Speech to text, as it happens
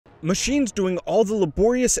Machines doing all the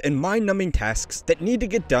laborious and mind-numbing tasks that need to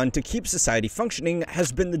get done to keep society functioning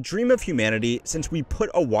has been the dream of humanity since we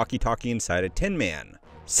put a walkie-talkie inside a Tin Man.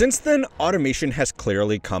 Since then, automation has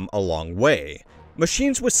clearly come a long way.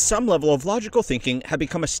 Machines with some level of logical thinking have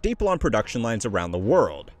become a staple on production lines around the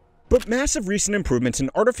world. But massive recent improvements in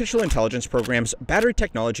artificial intelligence programs, battery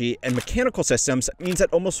technology, and mechanical systems means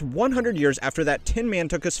that almost 100 years after that Tin Man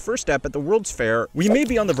took his first step at the World's Fair, we may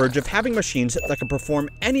be on the verge of having machines that can perform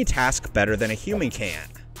any task better than a human can.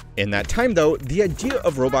 In that time though, the idea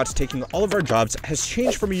of robots taking all of our jobs has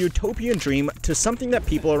changed from a utopian dream to something that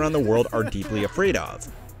people around the world are deeply afraid of.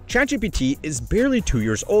 ChatGPT is barely 2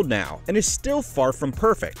 years old now, and is still far from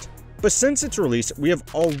perfect. But since its release, we have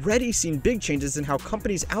already seen big changes in how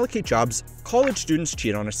companies allocate jobs, college students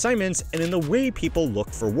cheat on assignments, and in the way people look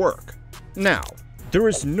for work. Now, there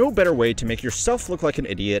is no better way to make yourself look like an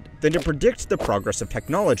idiot than to predict the progress of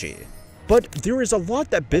technology. But there is a lot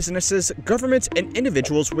that businesses, governments, and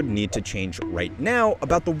individuals would need to change right now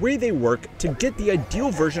about the way they work to get the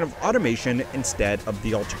ideal version of automation instead of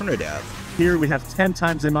the alternative. Here we have 10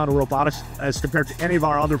 times the amount of robotics as compared to any of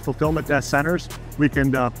our other fulfillment centers. We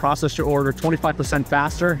can process your order 25%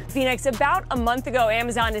 faster. Phoenix, about a month ago,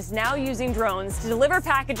 Amazon is now using drones to deliver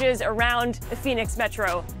packages around the Phoenix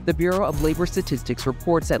metro. The Bureau of Labor Statistics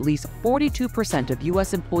reports at least 42% of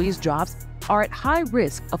U.S. employees' jobs are at high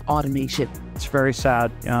risk of automation. It's very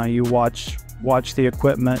sad. You watch the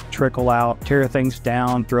equipment trickle out, tear things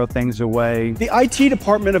down, throw things away. The IT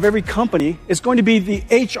department of every company is going to be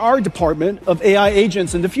the HR department of AI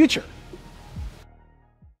agents in the future.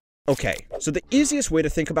 Okay, so the easiest way to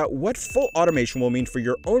think about what full automation will mean for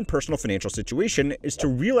your own personal financial situation is to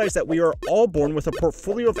realize that we are all born with a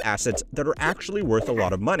portfolio of assets that are actually worth a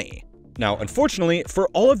lot of money. Now, unfortunately, for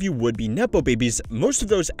all of you would-be Nepo babies, most of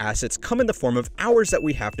those assets come in the form of hours that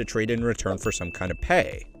we have to trade in return for some kind of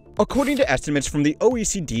pay. According to estimates from the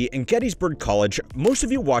OECD and Gettysburg College, most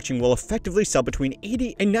of you watching will effectively sell between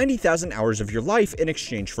 80 and 90,000 hours of your life in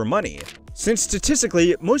exchange for money. Since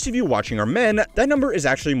statistically, most of you watching are men, that number is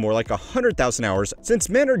actually more like 100,000 hours, since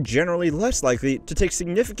men are generally less likely to take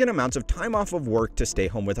significant amounts of time off of work to stay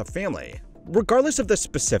home with a family. Regardless of the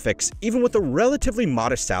specifics, even with a relatively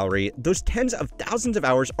modest salary, those tens of thousands of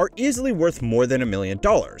hours are easily worth more than $1 million.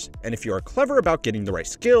 And if you are clever about getting the right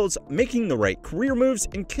skills, making the right career moves,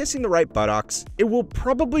 and kissing the right buttocks, it will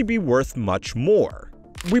probably be worth much more.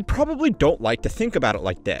 We probably don't like to think about it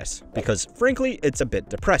like this, because frankly, it's a bit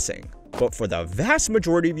depressing. But for the vast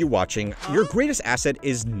majority of you watching, your greatest asset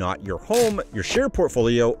is not your home, your share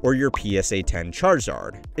portfolio, or your PSA 10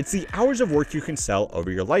 Charizard. It's the hours of work you can sell over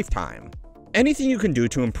your lifetime. Anything you can do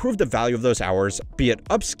to improve the value of those hours, be it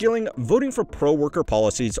upskilling, voting for pro-worker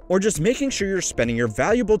policies, or just making sure you're spending your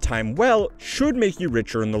valuable time well, should make you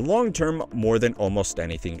richer in the long term more than almost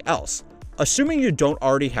anything else. Assuming you don't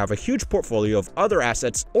already have a huge portfolio of other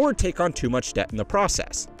assets or take on too much debt in the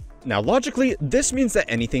process. Now, logically, this means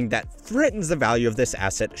that anything that threatens the value of this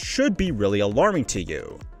asset should be really alarming to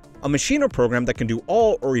you. A machine or program that can do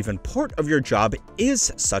all or even part of your job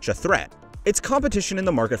is such a threat. It's competition in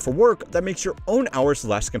the market for work that makes your own hours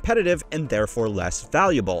less competitive and therefore less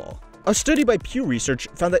valuable. A study by Pew Research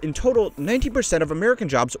found that in total, 90% of American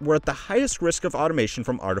jobs were at the highest risk of automation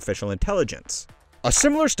from artificial intelligence. A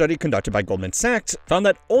similar study conducted by Goldman Sachs found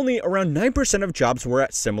that only around 9% of jobs were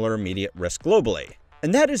at similar immediate risk globally.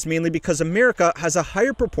 And that is mainly because America has a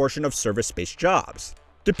higher proportion of service-based jobs.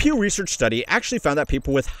 The Pew Research study actually found that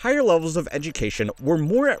people with higher levels of education were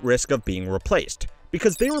more at risk of being replaced,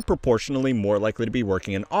 because they were proportionally more likely to be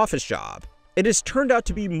working an office job. It has turned out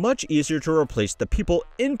to be much easier to replace the people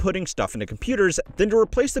inputting stuff into computers than to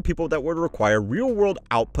replace the people that would require real-world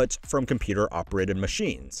outputs from computer-operated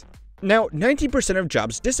machines. Now, 90% of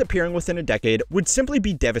jobs disappearing within a decade would simply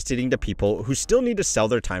be devastating to people who still need to sell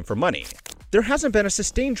their time for money. There hasn't been a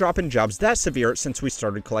sustained drop in jobs that severe since we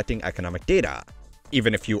started collecting economic data.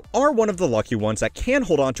 Even if you are one of the lucky ones that can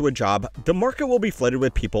hold on to a job, the market will be flooded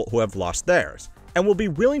with people who have lost theirs, and will be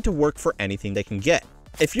willing to work for anything they can get.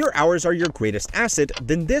 If your hours are your greatest asset,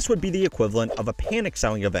 then this would be the equivalent of a panic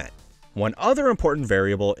selling event. One other important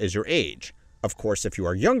variable is your age. Of course, if you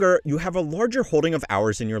are younger, you have a larger holding of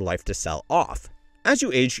hours in your life to sell off. As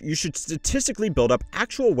you age, you should statistically build up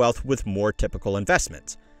actual wealth with more typical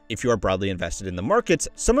investments. If you are broadly invested in the markets,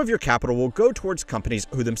 some of your capital will go towards companies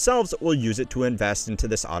who themselves will use it to invest into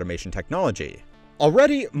this automation technology.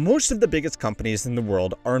 Already, most of the biggest companies in the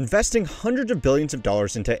world are investing hundreds of billions of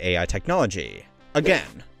dollars into AI technology.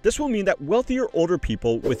 Again, this will mean that wealthier older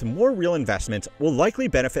people with more real investments will likely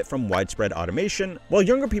benefit from widespread automation, while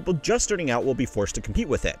younger people just starting out will be forced to compete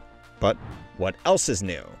with it. But what else is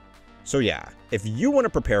new? So yeah, if you want to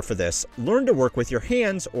prepare for this, learn to work with your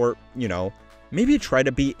hands or, maybe try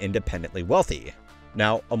to be independently wealthy.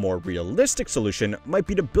 Now, a more realistic solution might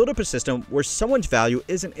be to build up a system where someone's value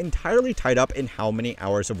isn't entirely tied up in how many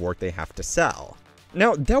hours of work they have to sell.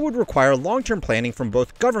 Now, that would require long-term planning from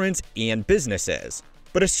both governments and businesses.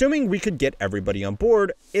 But assuming we could get everybody on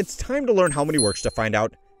board, it's time to learn how many works to find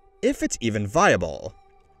out if it's even viable.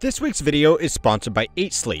 This week's video is sponsored by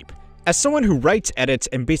 8 Sleep. As someone who writes, edits,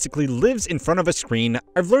 and basically lives in front of a screen,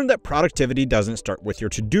 I've learned that productivity doesn't start with your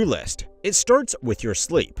to-do list. It starts with your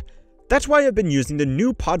sleep. That's why I've been using the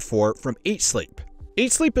new Pod 4 from 8 Sleep.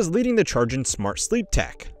 8 Sleep is leading the charge in smart sleep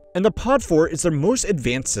tech, and the Pod 4 is their most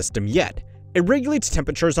advanced system yet. It regulates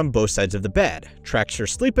temperatures on both sides of the bed, tracks your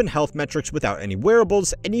sleep and health metrics without any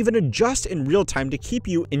wearables, and even adjusts in real time to keep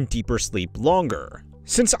you in deeper sleep longer.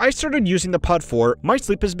 Since I started using the Pod 4, my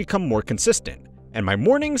sleep has become more consistent, and my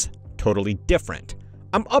mornings, totally different.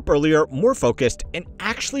 I'm up earlier, more focused, and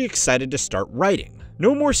actually excited to start writing.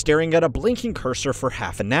 No more staring at a blinking cursor for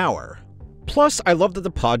half an hour. Plus, I love that the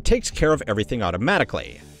pod takes care of everything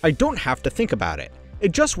automatically. I don't have to think about it.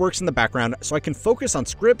 It just works in the background so I can focus on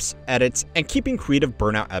scripts, edits, and keeping creative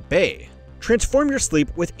burnout at bay. Transform your sleep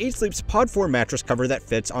with 8 Sleep's Pod 4 mattress cover that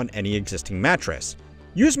fits on any existing mattress.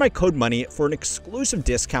 Use my code MONEY for an exclusive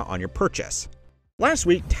discount on your purchase. Last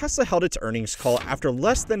week, Tesla held its earnings call after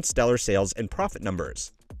less than stellar sales and profit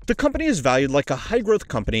numbers. The company is valued like a high-growth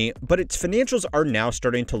company, but its financials are now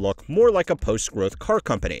starting to look more like a post-growth car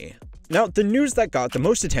company. Now, the news that got the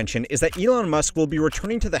most attention is that Elon Musk will be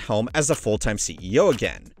returning to the helm as a full-time CEO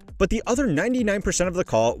again. But the other 99% of the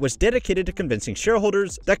call was dedicated to convincing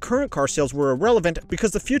shareholders that current car sales were irrelevant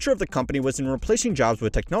because the future of the company was in replacing jobs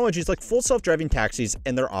with technologies like full self-driving taxis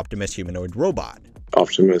and their Optimus humanoid robot.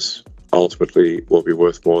 Optimus ultimately will be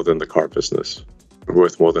worth more than the car business,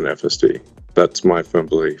 worth more than FSD. That's my firm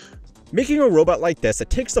belief. Making a robot like this that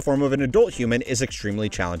takes the form of an adult human is extremely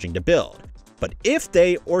challenging to build. But if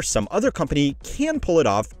they or some other company can pull it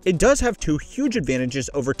off, it does have 2 huge advantages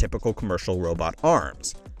over typical commercial robot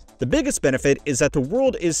arms. The biggest benefit is that the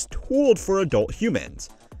world is tooled for adult humans.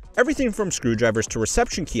 Everything from screwdrivers to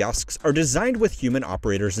reception kiosks are designed with human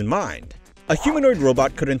operators in mind. A humanoid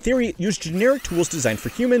robot could in theory use generic tools designed for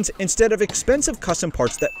humans instead of expensive custom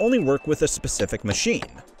parts that only work with a specific machine.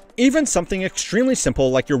 Even something extremely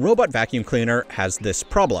simple like your robot vacuum cleaner has this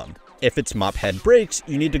problem. If its mop head breaks,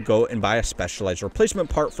 you need to go and buy a specialized replacement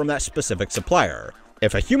part from that specific supplier.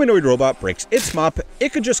 If a humanoid robot breaks its mop,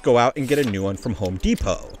 it could just go out and get a new one from Home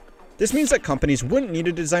Depot. This means that companies wouldn't need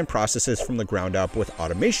to design processes from the ground up with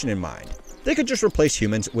automation in mind. They could just replace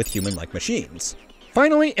humans with human-like machines.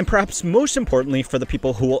 Finally, and perhaps most importantly for the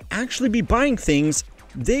people who will actually be buying things,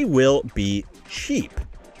 they will be cheap.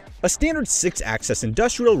 A standard 6-axis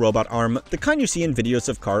industrial robot arm, the kind you see in videos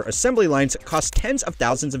of car assembly lines, costs tens of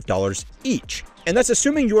thousands of dollars each. And that's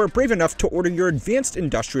assuming you are brave enough to order your advanced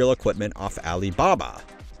industrial equipment off Alibaba.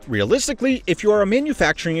 Realistically, if you are a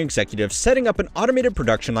manufacturing executive setting up an automated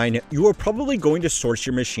production line, you are probably going to source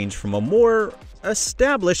your machines from a more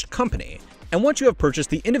established company. And once you have purchased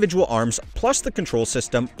the individual arms, plus the control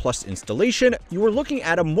system, plus installation, you are looking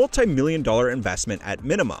at a multi-million-dollar investment at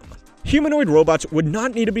minimum. Humanoid robots would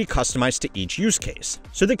not need to be customized to each use case,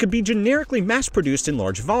 so they could be generically mass-produced in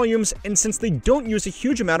large volumes, and since they don't use a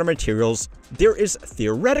huge amount of materials, there is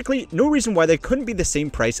theoretically no reason why they couldn't be the same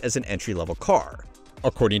price as an entry-level car.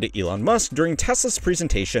 According to Elon Musk during Tesla's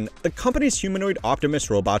presentation, the company's humanoid Optimus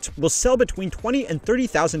robots will sell between $20,000 and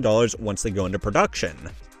 $30,000 once they go into production.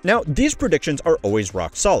 Now, these predictions are always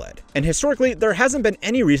rock solid, and historically there hasn't been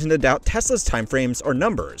any reason to doubt Tesla's timeframes or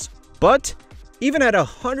numbers, but even at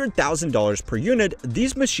 $100,000 per unit,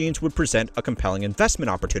 these machines would present a compelling investment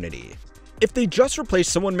opportunity. If they just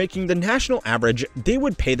replaced someone making the national average, they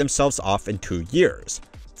would pay themselves off in 2 years.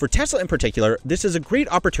 For Tesla in particular, this is a great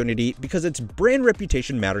opportunity because its brand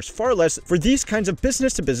reputation matters far less for these kinds of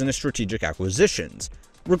business-to-business strategic acquisitions.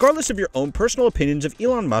 Regardless of your own personal opinions of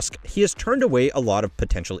Elon Musk, he has turned away a lot of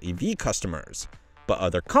potential EV customers. But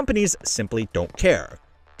other companies simply don't care.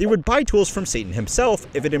 They would buy tools from Satan himself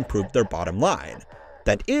if it improved their bottom line.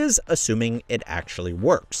 That is, assuming it actually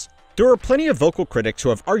works. There are plenty of vocal critics who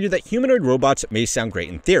have argued that humanoid robots may sound great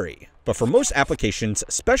in theory, but for most applications,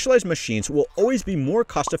 specialized machines will always be more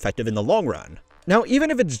cost-effective in the long run. Now, even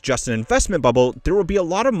if it's just an investment bubble, there will be a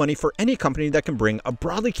lot of money for any company that can bring a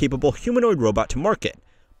broadly capable humanoid robot to market.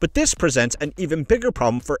 But this presents an even bigger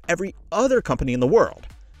problem for every other company in the world.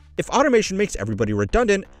 If automation makes everybody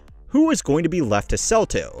redundant, who is going to be left to sell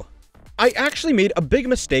to? I actually made a big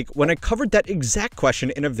mistake when I covered that exact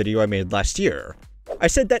question in a video I made last year. I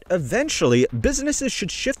said that eventually, businesses should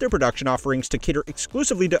shift their production offerings to cater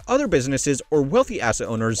exclusively to other businesses or wealthy asset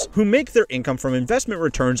owners who make their income from investment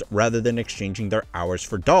returns rather than exchanging their hours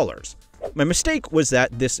for dollars. My mistake was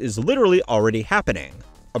that this is literally already happening.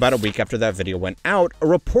 About a week after that video went out, a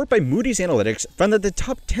report by Moody's Analytics found that the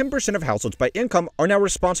top 10% of households by income are now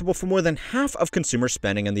responsible for more than half of consumer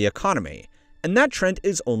spending in the economy, and that trend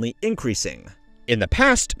is only increasing. In the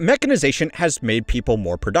past, mechanization has made people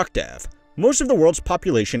more productive. Most of the world's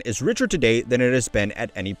population is richer today than it has been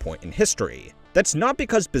at any point in history. That's not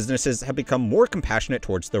because businesses have become more compassionate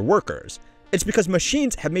towards their workers. It's because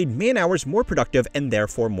machines have made man-hours more productive and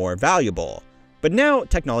therefore more valuable. But now,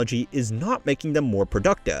 technology is not making them more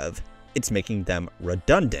productive, it's making them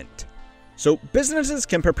redundant. So businesses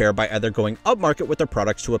can prepare by either going upmarket with their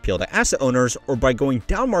products to appeal to asset owners, or by going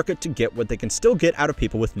downmarket to get what they can still get out of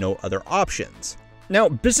people with no other options. Now,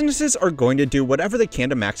 businesses are going to do whatever they can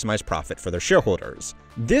to maximize profit for their shareholders.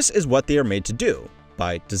 This is what they are made to do,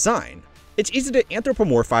 by design. It's easy to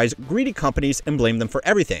anthropomorphize greedy companies and blame them for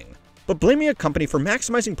everything. But blaming a company for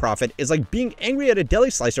maximizing profit is like being angry at a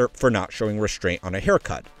deli slicer for not showing restraint on a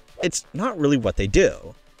haircut. It's not really what they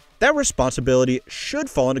do. That responsibility should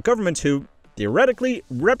fall onto governments who, theoretically,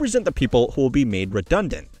 represent the people who will be made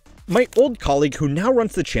redundant. My old colleague who now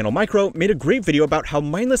runs the channel Micro made a great video about how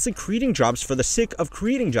mindlessly creating jobs for the sake of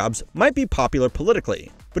creating jobs might be popular politically,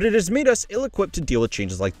 but it has made us ill-equipped to deal with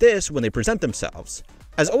changes like this when they present themselves.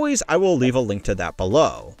 As always, I will leave a link to that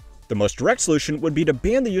below. The most direct solution would be to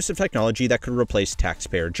ban the use of technology that could replace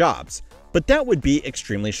taxpayer jobs, but that would be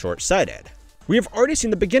extremely short-sighted. We have already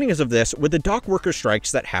seen the beginnings of this with the dock worker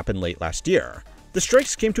strikes that happened late last year. The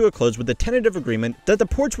strikes came to a close with a tentative agreement that the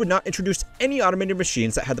ports would not introduce any automated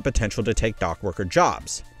machines that had the potential to take dock worker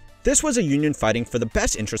jobs. This was a union fighting for the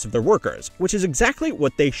best interests of their workers, which is exactly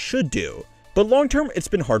what they should do. But long-term, it's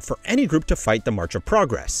been hard for any group to fight the march of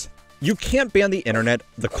progress. You can't ban the internet,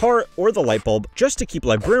 the car, or the light bulb just to keep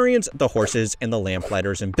librarians, the horses, and the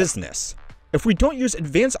lamplighters in business. If we don't use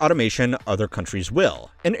advanced automation, other countries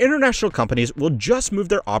will, and international companies will just move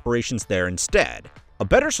their operations there instead. A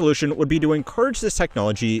better solution would be to encourage this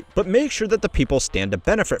technology, but make sure that the people stand to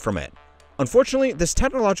benefit from it. Unfortunately, this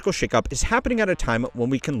technological shakeup is happening at a time when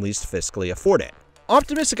we can least fiscally afford it.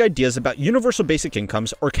 Optimistic ideas about universal basic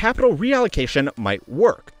incomes or capital reallocation might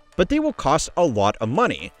work, but they will cost a lot of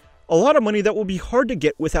money. A lot of money that will be hard to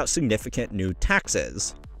get without significant new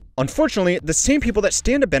taxes. Unfortunately, the same people that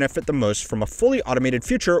stand to benefit the most from a fully automated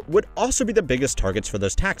future would also be the biggest targets for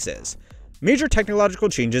those taxes. Major technological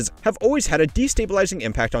changes have always had a destabilizing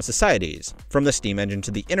impact on societies, from the steam engine to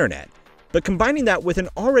the internet, but combining that with an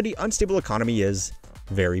already unstable economy is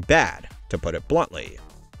very bad, to put it bluntly.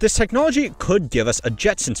 This technology could give us a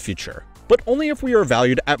Jetsons future, but only if we are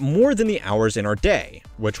valued at more than the hours in our day,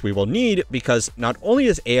 which we will need because not only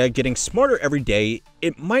is AI getting smarter every day,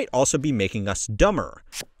 it might also be making us dumber.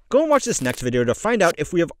 Go and watch this next video to find out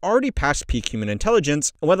if we have already passed peak human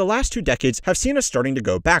intelligence and why the last 2 decades have seen us starting to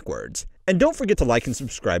go backwards. And don't forget to like and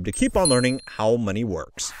subscribe to keep on learning how money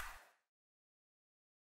works.